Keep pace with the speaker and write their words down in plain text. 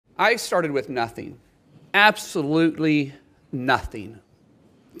I started with nothing. Absolutely nothing.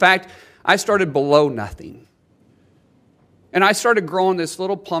 In fact, I started below nothing. And I started growing this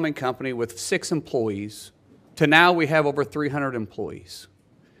little plumbing company with 6 employees to now we have over 300 employees.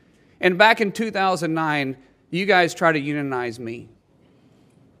 And back in 2009, you guys tried to unionize me.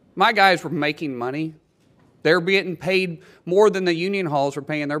 My guys were making money. They were getting paid more than the union halls were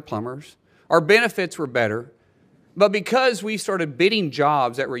paying their plumbers. Our benefits were better. But because we started bidding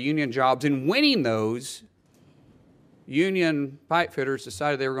jobs that were union jobs and winning those, union pipe fitters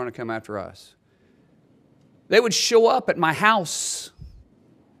decided they were going to come after us. They would show up at my house.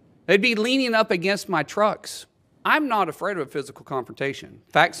 They'd be leaning up against my trucks. I'm not afraid of a physical confrontation.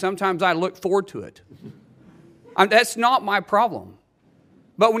 In fact, sometimes I look forward to it. That's not my problem.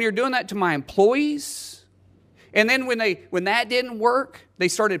 But when you're doing that to my employees, and then when that didn't work, they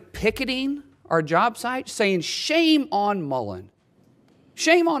started picketing our job site, saying, shame on Mullen.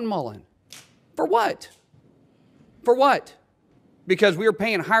 Shame on Mullen. For what? For what? Because we were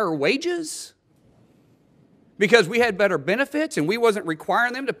paying higher wages? Because we had better benefits and we wasn't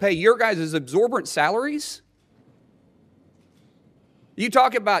requiring them to pay your guys' exorbitant salaries? You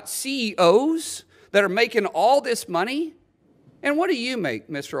talk about CEOs that are making all this money, and what do you make,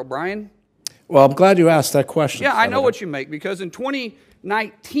 Mr. O'Brien? Well, I'm glad you asked that question. Yeah, Senator. I know what you make, because in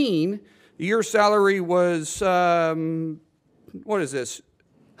 2019, your salary was, what is this,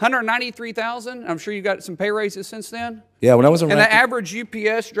 $193,000? I'm sure you got some pay raises since then. Yeah, when I was And the average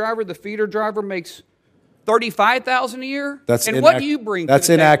UPS driver, the feeder driver, makes $35,000 a year? And what do you bring to the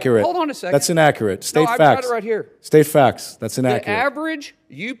table? Inaccurate. Hold on a second. That's inaccurate. State facts. I've got it right here. State facts. That's inaccurate. The average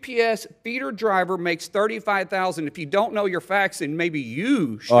UPS feeder driver makes $35,000. If you don't know your facts, then maybe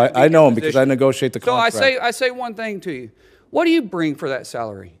you should. Oh, I know them because I negotiate the contract. So I say one thing to you. What do you bring for that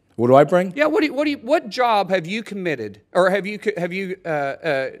salary? What do I bring? Yeah. What job have you committed, or have you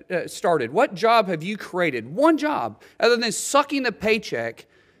started? What job have you created? One job, other than sucking the paycheck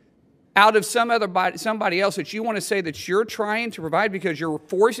out of somebody else that you want to say that you're trying to provide because you're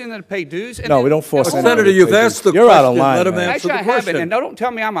forcing them to pay dues? And no, we don't force them. Senator, you've asked the question. You're out of line. Let him answer the question. Actually, I haven't, and don't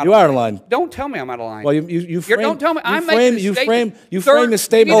tell me I'm out of line. You are out of line. Don't tell me I'm out of line. Well, you frame. Don't tell me. I'm making making a statement. You frame the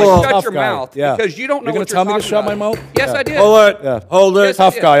statement You like need to a tough shut your guy. mouth Yeah. because you don't know what you're talking about. You're going to tell me to shut my mouth? Yes, Yeah. I did. Hold it. Yeah. Hold it. Yes,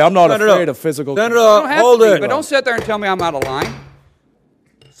 Tough guy. I'm not afraid of physical. Senator, hold it. But don't sit there and tell me I'm out of line.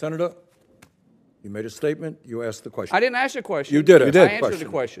 Senator, you made a statement. You asked the question. I didn't ask the question. You did. I answered the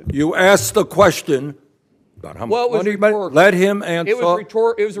question. You asked the question about how much money you made. Let him answer. It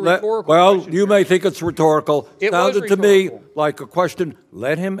was a rhetorical well, question. you may think it's rhetorical. It sounded was to me rhetorical. like a question.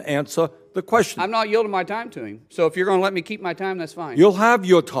 Let him answer the question. I'm not yielding my time to him. So if you're going to let me keep my time, that's fine. You'll have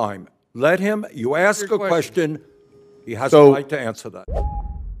your time. Let him. You ask a question. He has a right to answer that.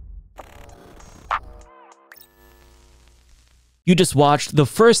 You just watched the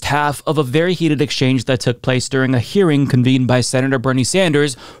first half of a very heated exchange that took place during a hearing convened by Senator Bernie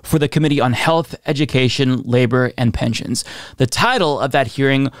Sanders for the Committee on Health, Education, Labor, and Pensions. The title of that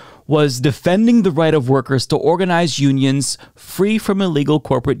hearing was Defending the Right of Workers to Organize Unions Free from Illegal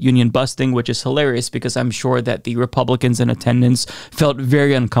Corporate Union Busting, which is hilarious because I'm sure that the Republicans in attendance felt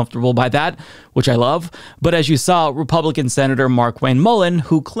very uncomfortable by that, which I love. But as you saw, Republican Senator Markwayne Mullen,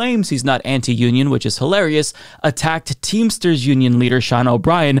 who claims he's not anti-union, which is hilarious, attacked Teamsters Union leader Sean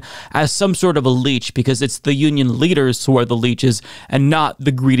O'Brien as some sort of a leech because it's the union leaders who are the leeches and not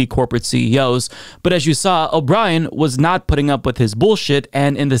the greedy corporate CEOs. But as you saw, O'Brien was not putting up with his bullshit,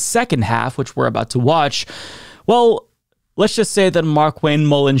 and in the second half, which we're about to watch, well, let's just say that Markwayne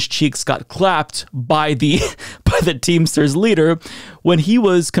Mullen's cheeks got clapped by the Teamsters leader when he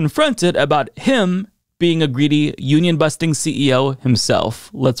was confronted about him being a greedy union-busting CEO himself.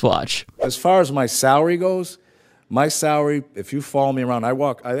 Let's watch. As far as my salary goes, my salary, if you follow me around,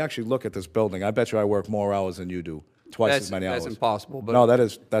 I actually look at this building. I bet you I work more hours than you do. Twice as many hours. That's impossible. But no,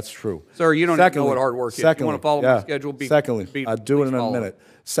 that's true. Sir, you don't know what hard work is. You want to follow my schedule? I'll do it in a minute.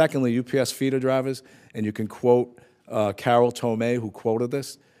 Secondly, UPS feeder drivers, and you can quote Carol Tomei, who quoted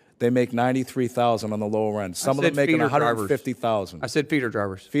this. They make $93,000 on the lower end. Some of them making $150,000. I said feeder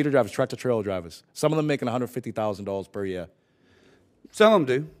drivers. Feeder drivers, tractor-trailer drivers. Some of them making $150,000 per year. Some of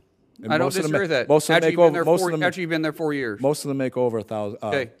them do. I don't disagree with that. After you've been there 4 years. Most of them make over $1,000.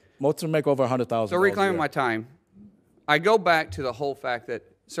 Okay. Most of them make over $100,000. So reclaiming my time, I go back to the whole fact that,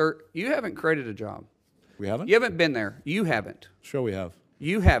 sir, you haven't created a job. We haven't? You haven't been there. You haven't. Sure we have.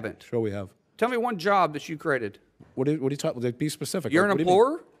 You haven't. Sure we have. Tell me one job that you created. What are you talking about? Be specific. You're an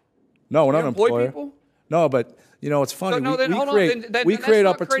employer? No, we're not an employer. People? No, but you know it's funny. We create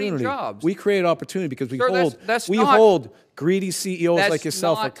opportunity. We create opportunity because we hold greedy CEOs like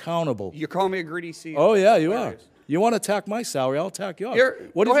yourself accountable. You're calling me a greedy CEO. Oh yeah, you are. You want to attack my salary, I'll attack yours.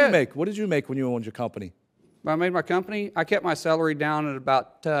 What did you make? What did you make when you owned your company? When I made my company, I kept my salary down at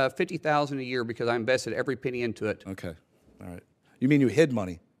about $50,000 a year because I invested every penny into it. Okay, all right. You mean you hid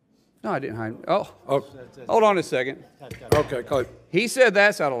money? No, I didn't hide. Oh, hold on a second. Okay, go ahead. He said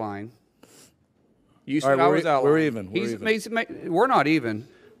that's out of line. You said I was out of line. We're even. We're not even.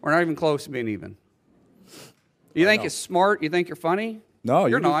 We're not even close to being even. You think it's smart? You think you're funny? No,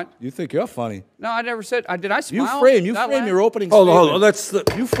 you're not. You think you're funny. No, I never said. Did I smile? You frame your opening statement. Hold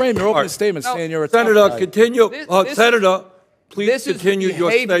on. You frame your opening statement saying you're a Senator, tough guy. continue. Senator, please continue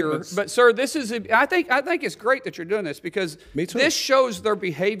your statements. But sir, this is. I think it's great that you're doing this because this shows their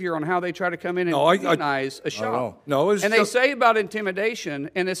behavior on how they try to come in and demonize a shop. They say about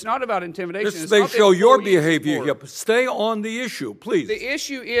intimidation, and it's not about intimidation. This may show your behavior here. But stay on the issue, please. The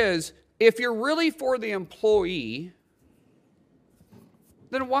issue is if you're really for the employee,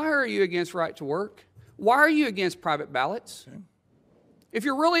 then why are you against right to work? Why are you against private ballots? Okay. If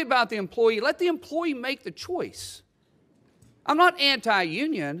you're really about the employee, let the employee make the choice. I'm not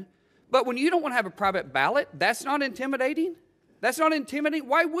anti-union, but when you don't want to have a private ballot, that's not intimidating? That's not intimidating?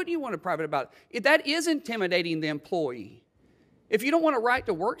 Why wouldn't you want a private ballot? That is intimidating the employee. If you don't want a right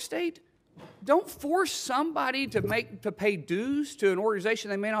to work state, don't force somebody to pay dues to an organization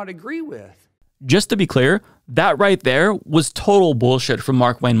they may not agree with. Just to be clear, that right there was total bullshit from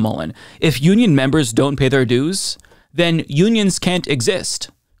Markwayne Mullen. If union members don't pay their dues, then unions can't exist.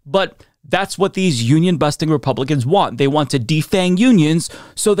 But that's what these union-busting Republicans want. They want to defang unions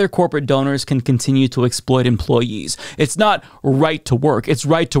so their corporate donors can continue to exploit employees. It's not right to work. It's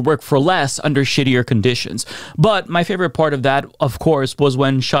right to work for less under shittier conditions. But my favorite part of that, of course, was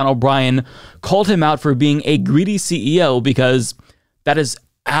when Sean O'Brien called him out for being a greedy CEO because that is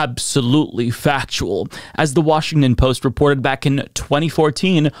absolutely factual. As the Washington Post reported back in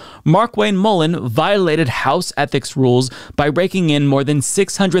 2014, Markwayne Mullen violated House ethics rules by raking in more than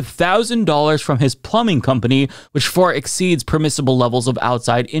 $600,000 from his plumbing company, which far exceeds permissible levels of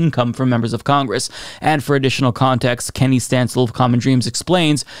outside income for members of Congress. And for additional context, Kenny Stansel of Common Dreams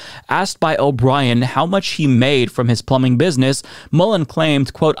explains, asked by O'Brien how much he made from his plumbing business, Mullen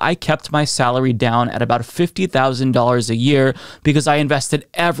claimed, quote, "I kept my salary down at about $50,000 a year because I invested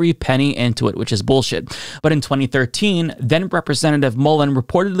every penny into it," which is bullshit. But in 2013, then Representative Mullen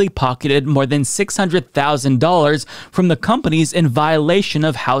reportedly pocketed more than $600,000 from the companies in violation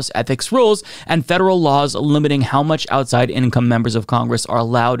of House ethics rules and federal laws limiting how much outside income members of Congress are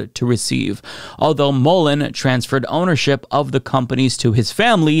allowed to receive. Although Mullen transferred ownership of the companies to his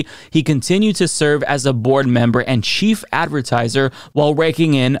family, he continued to serve as a board member and chief advertiser while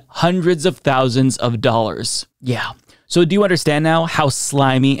raking in hundreds of thousands of dollars. Yeah. So do you understand now how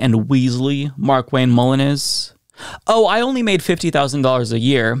slimy and weaselly Markwayne Mullen is? Oh, I only made $50,000 a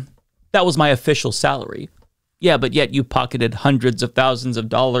year. That was my official salary. Yeah, but yet you pocketed hundreds of thousands of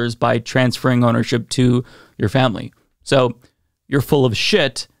dollars by transferring ownership to your family. So you're full of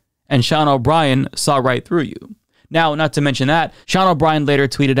shit, and Sean O'Brien saw right through you. Now, not to mention that, Sean O'Brien later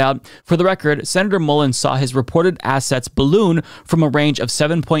tweeted out, "For the record, Senator Mullen saw his reported assets balloon from a range of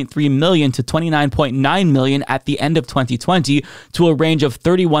 $7.3 million to $29.9 million at the end of 2020 to a range of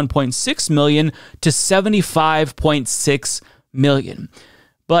 $31.6 million to $75.6 million.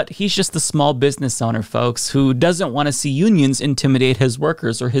 But he's just the small business owner, folks, who doesn't want to see unions intimidate his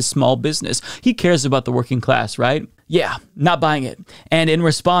workers or his small business. He cares about the working class, right? Yeah, not buying it. And in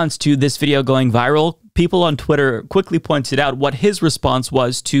response to this video going viral, people on Twitter quickly pointed out what his response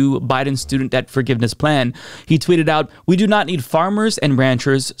was to Biden's student debt forgiveness plan. He tweeted out, "We do not need farmers and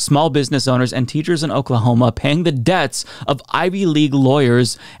ranchers, small business owners, and teachers in Oklahoma paying the debts of Ivy League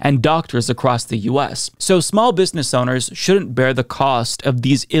lawyers and doctors across the U.S. So small business owners shouldn't bear the cost of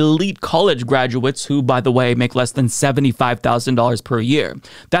these elite college graduates who, by the way, make less than $75,000 per year.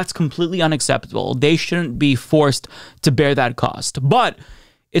 That's completely unacceptable. They shouldn't be forced to bear that cost. But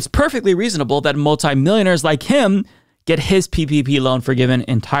it's perfectly reasonable that multimillionaires like him get his PPP loan forgiven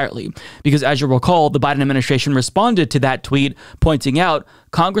entirely. Because as you'll recall, the Biden administration responded to that tweet, pointing out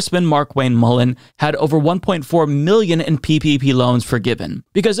Congressman Markwayne Mullen had over $1.4 million in PPP loans forgiven.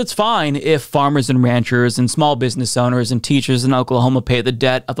 Because it's fine if farmers and ranchers and small business owners and teachers in Oklahoma pay the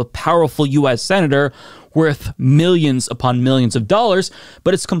debt of a powerful U.S. senator worth millions upon millions of dollars,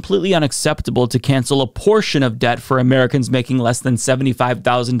 but it's completely unacceptable to cancel a portion of debt for Americans making less than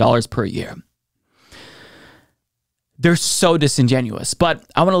 $75,000 per year. They're so disingenuous. But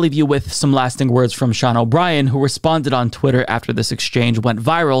I want to leave you with some lasting words from Sean O'Brien, who responded on Twitter after this exchange went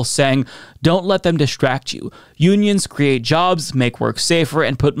viral, saying, "Don't let them distract you. Unions create jobs, make work safer,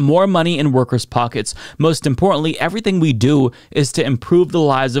 and put more money in workers' pockets. Most importantly, everything we do is to improve the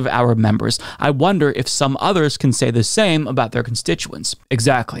lives of our members. I wonder if some others can say the same about their constituents."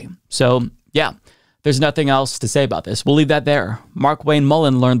 Exactly. So, yeah. There's nothing else to say about this. We'll leave that there. Markwayne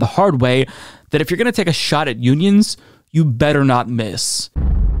Mullen learned the hard way that if you're going to take a shot at unions, you better not miss.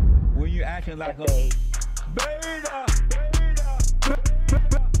 When you acting like a beta,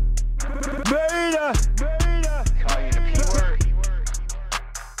 call you the P word.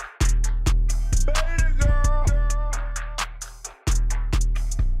 Beta girl.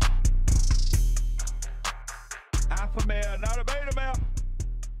 Alpha male, not a beta male.